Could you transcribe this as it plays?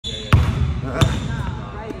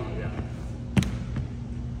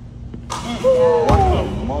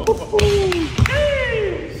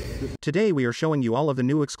Today we are showing you all of the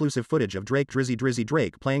new exclusive footage of Drizzy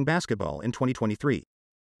Drake playing basketball in 2023.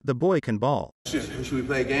 The boy can ball. Shit, should we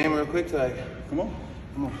play a game real quick? Come on.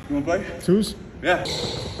 You wanna play? Twos? Yeah. 1-0.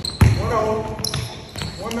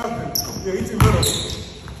 1-0. Yeah, he too little.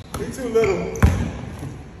 He too little.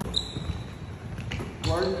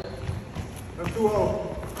 Right? Let's do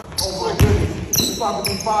oh my goodness. He's about to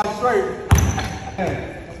be 5 straight.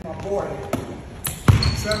 That's my boy.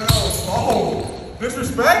 7-0. Oh,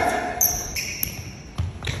 disrespect?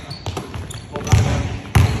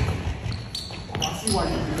 I see why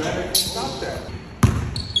you do that. Stop that.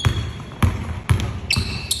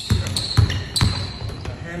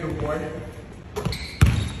 Handle, boy.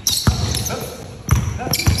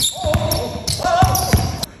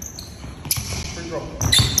 Free throw.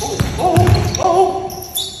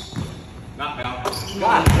 Knock me out.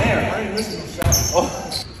 God damn. I ain't missing no shot.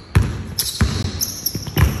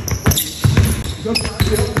 Just right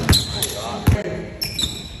here. Okay.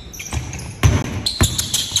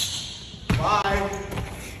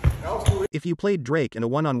 5. If you played Drake in a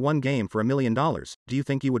one-on-one game for $1 million, do you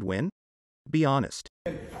think you would win? Be honest.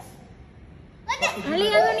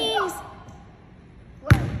 Halika, Denise.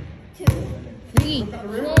 1, 2, 3, 4.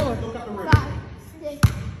 5,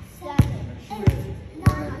 6, 7, 8,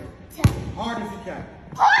 9, 10. Hard as you can.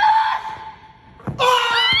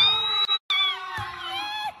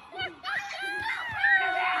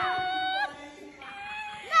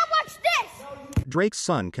 Now watch this! Drake's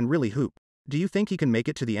son can really hoop. Do you think he can make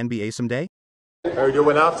it to the NBA someday? Hey, you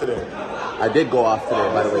went out today. I did go off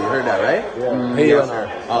today, by the way. You heard that, right? Yeah. Hey, yes,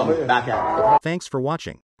 sir. Backhand. Thanks for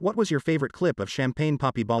watching. What was your favorite clip of Champagne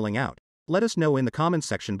Papi balling out? Let us know in the comments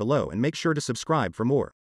section below and make sure to subscribe for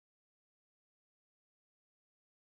more.